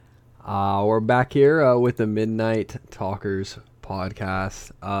We're back here with the Midnight Talkers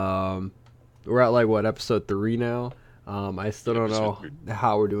podcast. We're at like what episode 3 now. I still don't Episode know 3.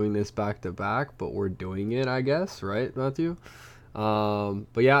 how we're doing this back to back, but we're doing it, I guess, right, Matthew?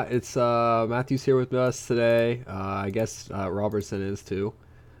 But yeah, it's Matthew's here with us today. I guess Robertson is too.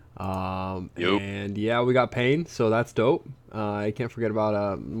 Yup. And yeah, we got Payne, so that's dope. I can't forget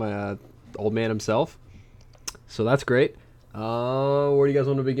about my old man himself. So that's great. Where do you guys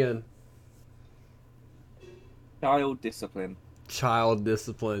want to begin? Child discipline. Child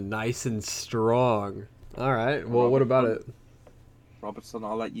discipline, nice and strong. All right. Well, what about Robertson, it? Robertson,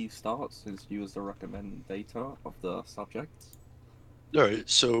 I'll let you start since you was the recommender of the subject. All right.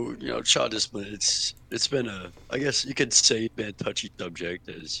 So, child discipline, it's been I guess you could say been a touchy subject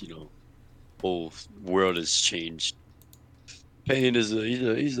as, whole world has changed. Payne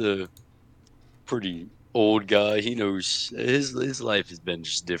he's a pretty old guy. He knows his life has been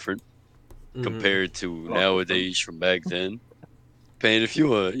just different Mm-hmm. compared to A lot different. nowadays from back then. Payne, if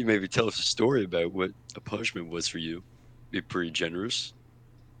you maybe tell us a story about what a punishment was for you, be pretty generous.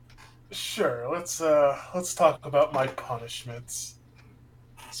 Sure, let's talk about my punishments.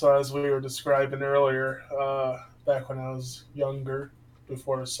 So as we were describing earlier, back when I was younger,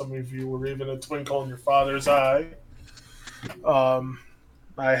 before some of you were even a twinkle in your father's eye, um,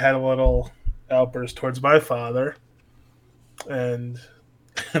 I had a little outburst towards my father, and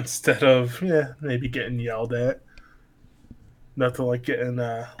instead of maybe getting yelled at, nothing like getting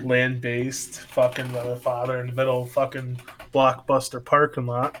land based fucking by my father in the middle of fucking blockbuster parking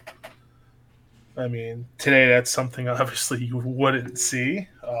lot. I mean, today that's something obviously you wouldn't see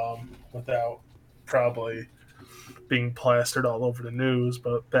without probably being plastered all over the news.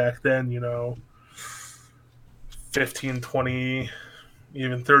 But back then, 15, 20,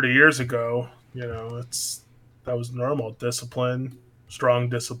 even 30 years ago, that was normal. Discipline, strong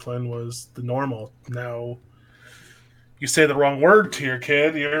discipline was the normal. Now, you say the wrong word to your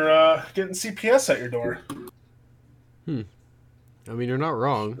kid, you're getting CPS at your door. Hmm. I mean, you're not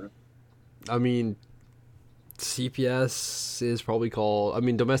wrong. Sure. I mean, CPS is probably called. I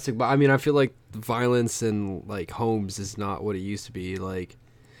mean, domestic. But I mean, I feel like violence in like homes is not what it used to be. Like,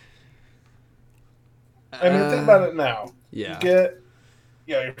 I mean, think about it now. You yeah. get,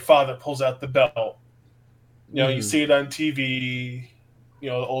 your father pulls out the belt. You Mm-hmm. see it on TV, the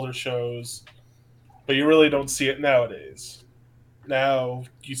older shows, but you really don't see it nowadays. Now,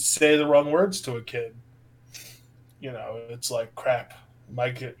 you say the wrong words to a kid, it's like crap. My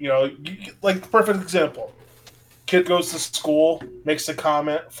kid, like perfect example. Kid goes to school, makes a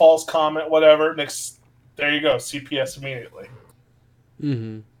comment, false comment, whatever. Next, there you go, CPS immediately.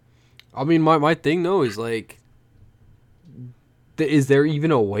 Mm-hmm. I mean, my thing though is like, is there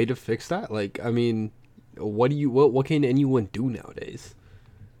even a way to fix that? Like, I mean, what can anyone do nowadays?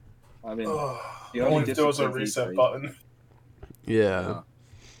 I mean, Ugh, the only only if there was a disciplines these reset days. button. Yeah. Yeah.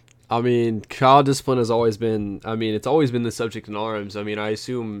 I mean, child discipline has always been. I mean, it's always been the subject in arms. I mean, I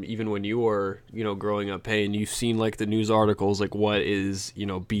assume even when you were, growing up, Payne, you've seen like the news articles, like what is,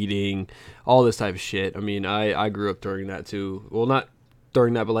 beating, all this type of shit. I mean, I grew up during that too. Well, not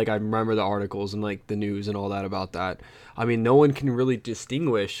during that, but like I remember the articles and like the news and all that about that. I mean, no one can really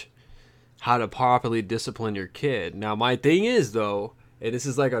distinguish how to properly discipline your kid. Now, my thing is though, and this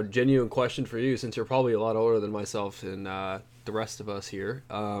is like a genuine question for you, since you're probably a lot older than myself and the rest of us here.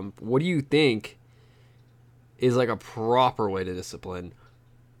 What do you think is like a proper way to discipline?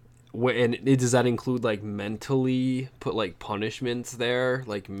 And does that include like mentally put like punishments there,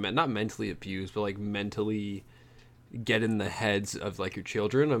 like not mentally abuse, but like mentally get in the heads of like your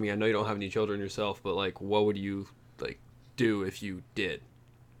children? I mean, I know you don't have any children yourself, but like, what would you like do if you did?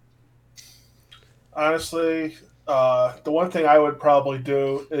 Honestly, the one thing I would probably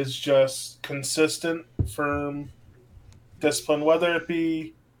do is just consistent, firm discipline, whether it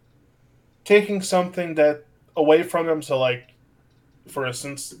be taking something that away from them. So, like, for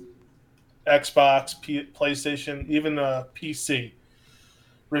instance, Xbox, PlayStation, even a PC,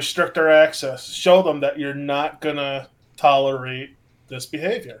 restrict their access. Show them that you're not gonna tolerate this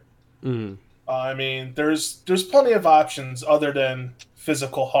behavior. Mm-hmm. I mean, there's plenty of options other than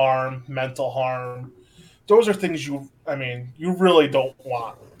physical harm, mental harm. Those are things you really don't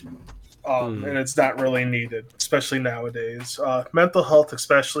want, Mm-hmm. and it's not really needed, especially nowadays. Mental health,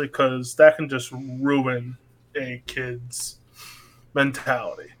 especially because that can just ruin a kid's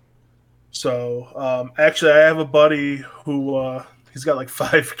mentality. So, actually, I have a buddy who he's got like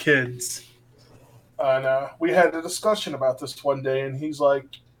 5 kids, and we had a discussion about this one day, and he's like,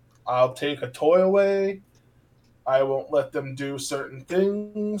 "I'll take a toy away. I won't let them do certain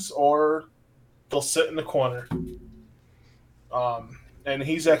things, or they'll sit in the corner." and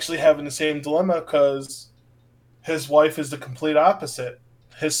he's actually having the same dilemma because his wife is the complete opposite.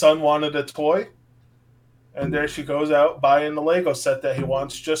 His son wanted a toy, and there she goes out buying the Lego set that he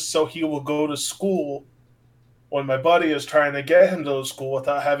wants just so he will go to school when my buddy is trying to get him to the school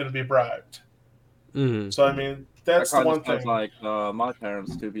without having to be bribed. Mm-hmm. So, I mean, That that's the kind of one sounds thing. like my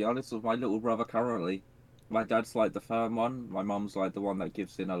parents, to be honest, with my little brother currently. My dad's like the firm one, my mum's like the one that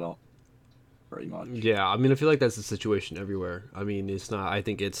gives in a lot, pretty much. Yeah, I mean, I feel like that's the situation everywhere. I mean, it's not. I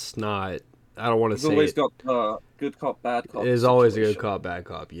think it's not. I don't want to You've say always it. got the good cop, bad cop It's always a good situation. cop, bad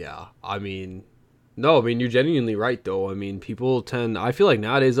cop. Yeah, I mean, no, I mean you're genuinely right though. I mean, people tend. I feel like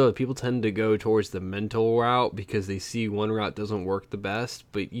nowadays though, people tend to go towards the mental route because they see one route doesn't work the best,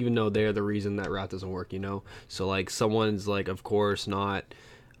 but even though they're the reason that route doesn't work, you know. So like someone's like, of course, not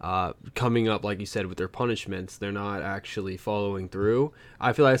coming up like you said with their punishments. They're not actually following through.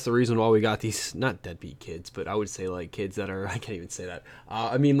 I feel like that's the reason why we got these not deadbeat kids, but I would say like kids that are. I can't even say that.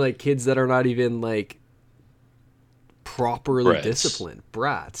 I mean like kids that are not even like properly Brats. disciplined,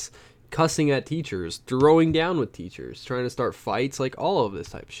 brats, cussing at teachers, throwing down with teachers, trying to start fights, like all of this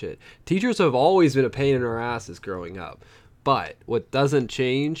type of shit. Teachers have always been a pain in our asses growing up, but what doesn't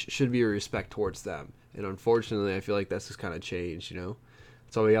change should be a respect towards them. And unfortunately, I feel like that's just kind of changed, you know.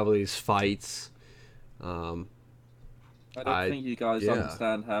 So we have all these fights. I don't think you guys yeah.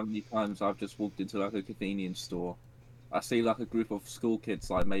 understand how many times I've just walked into like a convenience store. I see like a group of school kids,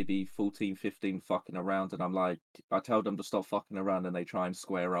 like maybe 14, 15, fucking around, and I'm like, I tell them to stop fucking around, and they try and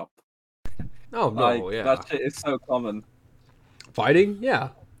square up. Oh Like no, yeah. that shit is so common. Fighting, yeah.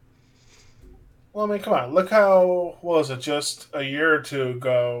 Well, I mean, come on. Look how, what was it, just a year or two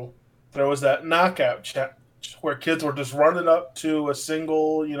ago, there was that knockout chat where kids were just running up to a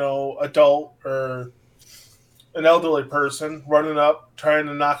single, adult or an elderly person, running up, trying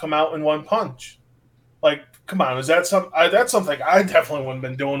to knock them out in one punch. Like, come on, is that that's something I definitely wouldn't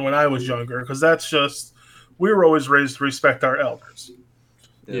have been doing when I was younger, because that's just, we were always raised to respect our elders.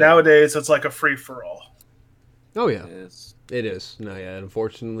 Yeah. Nowadays, it's like a free for all. Oh yeah. It is. It is. No, yeah.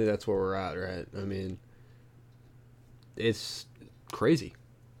 Unfortunately, that's where we're at, right? I mean, it's crazy.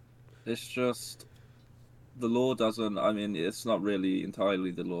 It's just the law doesn't. I mean, it's not really entirely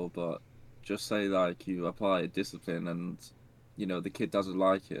the law, but just say like you apply discipline and the kid doesn't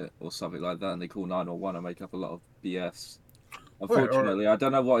like it or something like that, and they call 911 and make up a lot of BS. Right, Unfortunately, I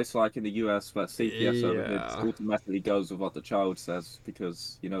don't know what it's like in the US, but CPS over here just Yeah. automatically goes with what the child says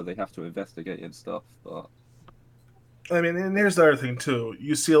because they have to investigate and stuff. But I mean, and here's the other thing too.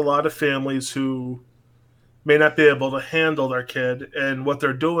 You see a lot of families who may not be able to handle their kid, and what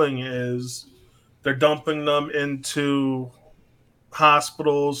they're doing is they're dumping them into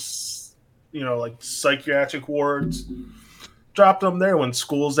hospitals, like psychiatric wards, drop them there when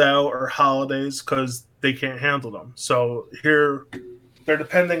school's out or holidays because they can't handle them. So here they're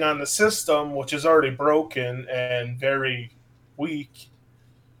depending on the system, which is already broken and very weak,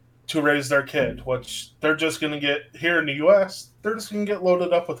 to raise their kid, which they're just going to get here in the US, they're just going to get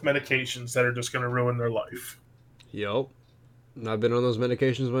loaded up with medications that are just going to ruin their life. Yep. I've been on those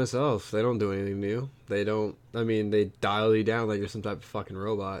medications myself. They don't do anything to you. They don't. I mean, they dial you down like you're some type of fucking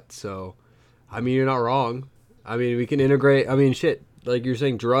robot. So, I mean, you're not wrong. I mean, we can integrate. I mean, shit. Like you're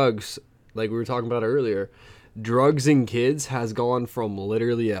saying, drugs. Like we were talking about earlier, drugs in kids has gone from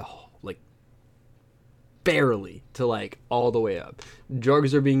literally like barely to like all the way up.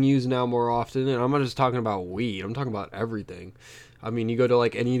 Drugs are being used now more often, and I'm not just talking about weed. I'm talking about everything. I mean, you go to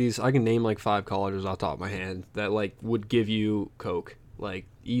like any of these. I can name like 5 colleges off the top of my hand that like would give you coke, like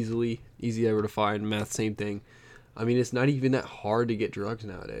easy ever to find. Meth, same thing. I mean, it's not even that hard to get drugs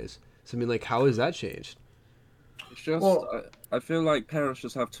nowadays. So I mean, like, how has that changed? it's just, Well, I feel like parents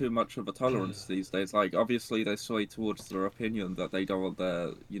just have too much of a tolerance these days. Like, obviously, they sway towards their opinion that they don't want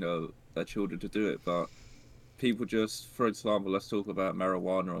their children to do it. But people just, for example, let's talk about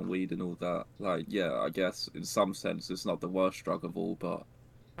marijuana and weed and all that. Like, yeah, I guess in some sense it's not the worst drug of all, but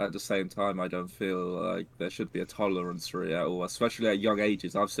at the same time, I don't feel like there should be a tolerance for it at all, especially at young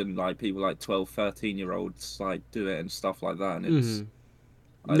ages. I've seen like people like 12, 13-year-olds like do it and stuff like that, and it's.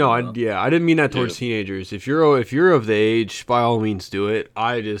 I No, don't know. yeah, I didn't mean that towards Yeah. teenagers. If you're of the age, by all means, do it.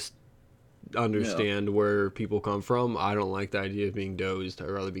 I just understand where people come from. I don't like the idea of being dozed.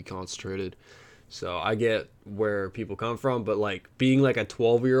 I'd rather be concentrated. So I get where people come from, but like being like a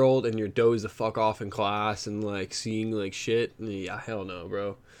 12-year-old and you're dozed the fuck off in class and like seeing like shit, yeah, hell no,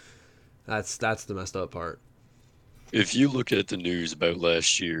 bro. That's the messed up part. If you look at the news about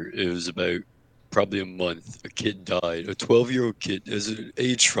last year, it was about probably a month. A kid died. A 12-year-old kid, as an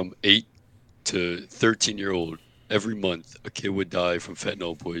age from 8 to 13-year-old. Every month, a kid would die from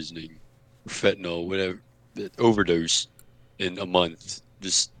fentanyl poisoning, fentanyl, whatever, overdose. in a month.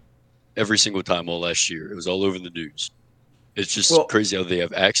 Just every single time all last year. It was all over the news. It's just Well, crazy how they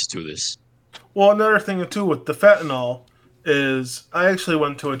have access to this. well, another thing too with the fentanyl is I actually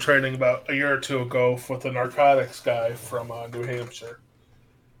went to a training about a year or two ago with a narcotics guy from New Hampshire,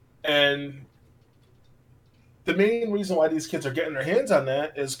 and the main reason why these kids are getting their hands on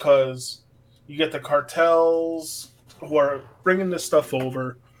that is because you get the cartels who are bringing this stuff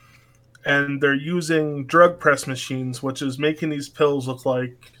over, and they're using drug press machines, which is making these pills look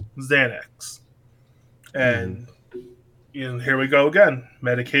like Xanax. And here we go again.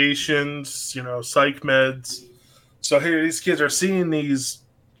 Medications, psych meds. So here these kids are seeing these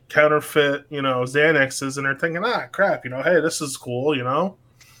counterfeit, Xanaxes, and they're thinking, crap, hey, this is cool,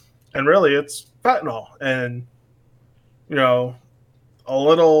 And really it's fentanyl. And, a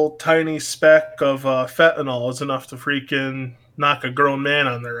little tiny speck of fentanyl is enough to freaking knock a grown man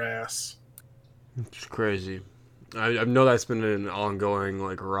on their ass. It's crazy. I know that's been an ongoing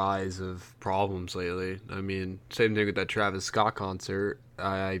rise of problems lately. I mean, same thing with that Travis Scott concert.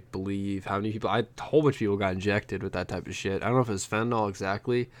 I believe how many people? A whole bunch of people got injected with that type of shit. I don't know if it was fentanyl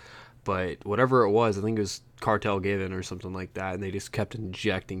exactly, but whatever it was, I think it was cartel given or something like that, and they just kept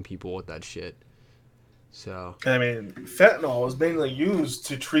injecting people with that shit. So I mean, fentanyl is mainly used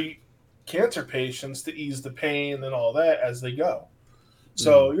to treat cancer patients to ease the pain and all that as they go.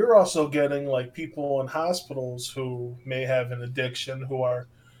 So you're also getting people in hospitals who may have an addiction who are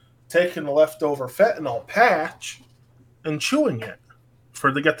taking the leftover fentanyl patch and chewing it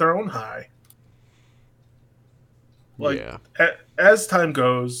to get their own high. As time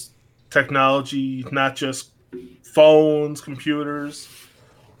goes, technology, not just phones, computers,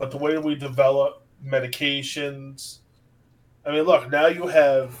 but the way we develop medications. I mean, look, now you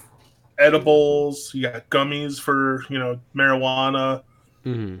have edibles, you got gummies for, marijuana.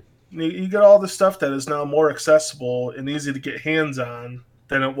 Mm-hmm. You get all this stuff that is now more accessible and easy to get hands on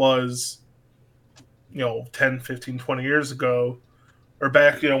than it was, 10, 15, 20 years ago. Or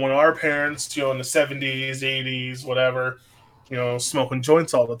back, when our parents, in the 70s, 80s, whatever, smoking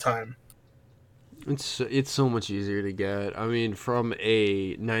joints all the time. It's so much easier to get. I mean, from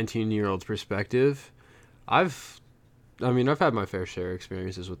a 19-year-old's perspective, I've had my fair share of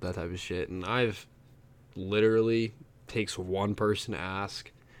experiences with that type of shit, and I've literally takes one person to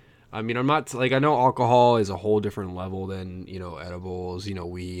ask. I mean, I'm not I know alcohol is a whole different level than edibles,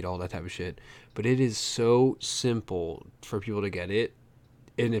 weed, all that type of shit, but it is so simple for people to get it,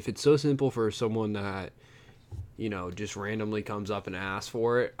 and if it's so simple for someone that just randomly comes up and asks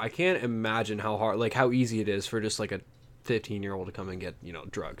for it, I can't imagine how hard, how easy it is for just a 15-year-old to come and get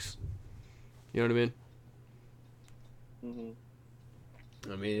drugs. You know what I mean?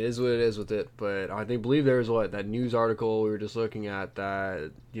 Mm-hmm. I mean, it is what it is with it, but I believe there was that news article we were just looking at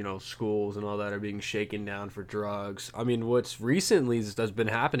that, schools and all that are being shaken down for drugs. I mean, what's recently that's been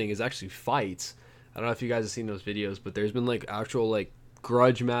happening is actually fights. I don't know if you guys have seen those videos, but there's been actual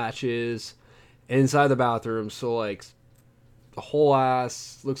grudge matches inside the bathroom. So the whole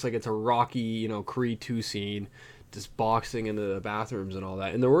ass looks like it's a Rocky, Creed 2 scene, just boxing into the bathrooms and all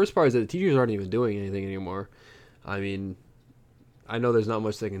that. And the worst part is that the teachers aren't even doing anything anymore. I mean, I know there's not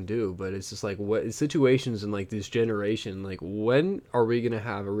much they can do, but it's just what situations in this generation, when are we going to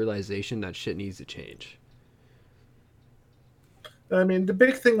have a realization that shit needs to change? I mean, the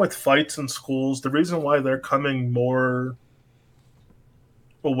big thing with fights in schools, the reason why they're coming more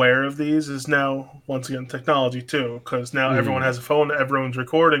aware of these is now, once again, technology too, because now everyone has a phone, everyone's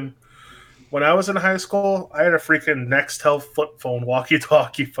recording. When I was in high school, I had a freaking Nextel flip phone,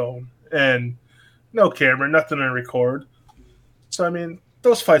 walkie-talkie phone, and no camera, nothing to record. So, I mean,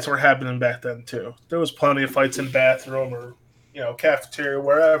 those fights were happening back then, too. There was plenty of fights in the bathroom or, cafeteria,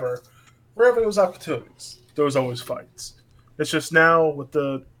 wherever. Wherever there was opportunities, there was always fights. It's just now with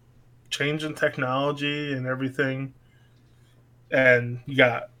the change in technology and everything, and you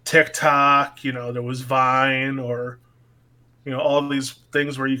got TikTok, there was Vine or, all these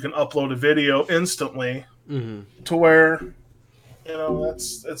things where you can upload a video instantly to where,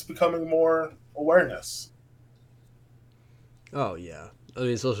 it's becoming more awareness. Oh, yeah. I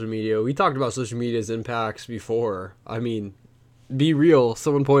mean, social media. We talked about social media's impacts before. I mean, be real.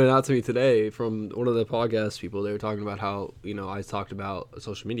 Someone pointed out to me today from one of the podcast people. They were talking about how, I talked about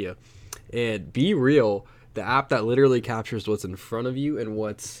social media. And Be Real, the app that literally captures what's in front of you and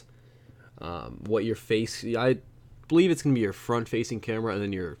what's what your face. I believe it's going to be your front-facing camera and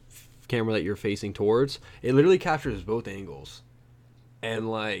then your camera that you're facing towards. It literally captures both angles. And,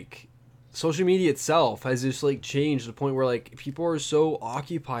 social media itself has just changed to the point where people are so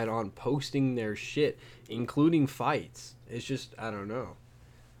occupied on posting their shit, including fights. It's just, I don't know.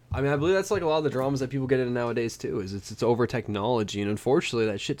 I mean, I believe that's like a lot of the dramas that people get into nowadays too. Is it's over technology, and unfortunately,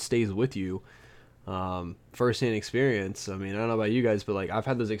 that shit stays with you. First-hand experience. I mean, I don't know about you guys, but like I've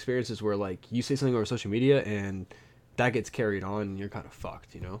had those experiences where like you say something over social media and that gets carried on, and you're kind of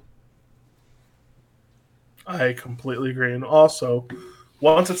fucked, you know. I completely agree. And also,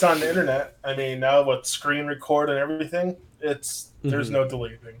 once it's on the internet, I mean, now with screen record and everything, there's no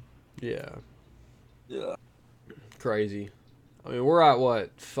deleting. Yeah. Yeah. Crazy. I mean, we're at what,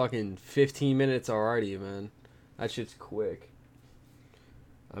 fucking 15 minutes already, man. That shit's quick.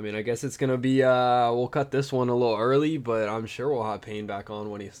 I mean, I guess it's gonna be, we'll cut this one a little early, but I'm sure we'll have Payne back on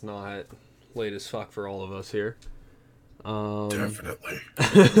when he's not late as fuck for all of us here. Definitely.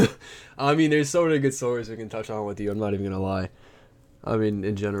 I mean, there's so many good stories we can touch on with you. I'm not even gonna lie. I mean,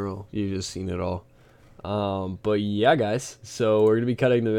 in general, you've just seen it all. But yeah, guys. So we're gonna be cutting the